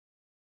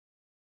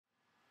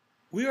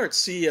We are at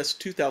CES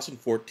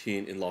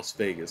 2014 in Las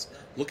Vegas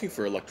looking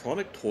for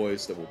electronic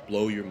toys that will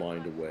blow your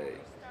mind away.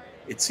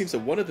 It seems that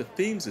one of the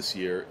themes this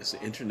year is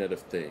the Internet of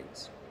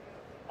Things.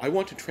 I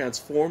want to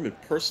transform and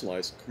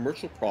personalize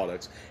commercial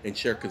products and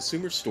share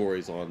consumer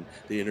stories on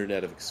the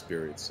Internet of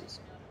Experiences.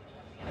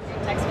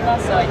 Text with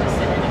us, so I just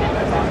sent it in the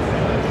box.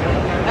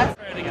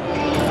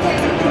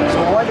 So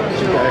why don't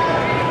you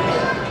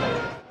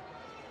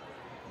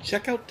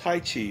Check out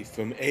Tai Chi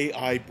from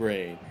AI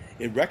Brain.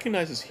 It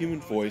recognizes human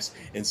voice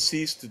and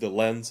sees through the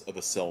lens of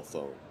a cell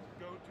phone.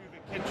 Go to the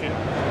kitchen.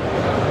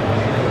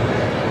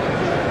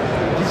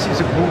 This is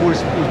a Google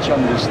speech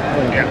on this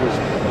thing. Yeah.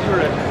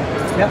 Correct.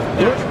 Yeah.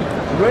 Good.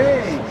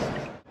 Great.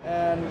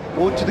 And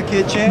go to the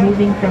kitchen.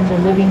 Moving from the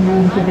living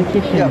room to the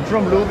kitchen. Yeah,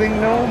 from living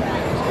room.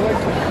 Go to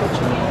the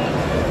kitchen.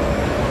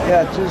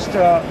 Yeah, just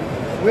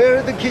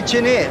where the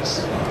kitchen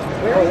is.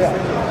 Oh,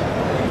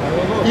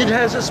 yeah. It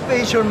has a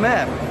spatial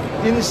map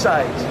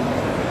inside.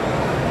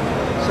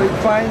 So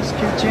it finds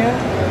kitchen.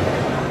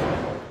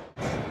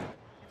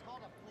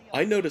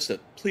 I noticed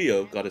that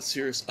Pleo got a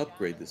serious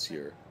upgrade this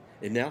year.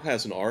 It now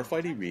has an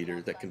RFID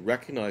reader that can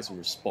recognize and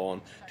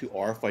respond to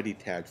RFID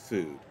tagged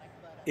food,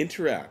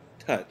 interact,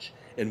 touch,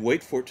 and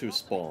wait for it to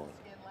respond,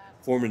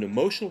 form an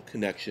emotional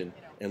connection,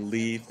 and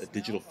leave a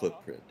digital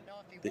footprint.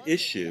 The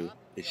issue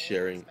is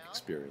sharing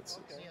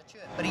experiences.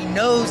 But he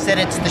knows that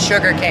it's the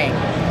sugar cane.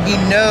 He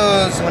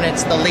knows when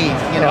it's the leaf.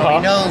 He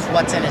knows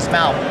what's in his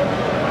mouth.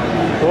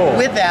 Cool.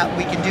 With that,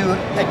 we can do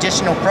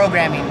additional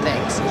programming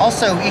things.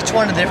 Also, each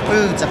one of their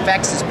foods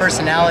affects his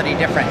personality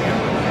different.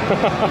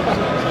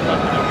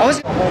 I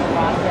was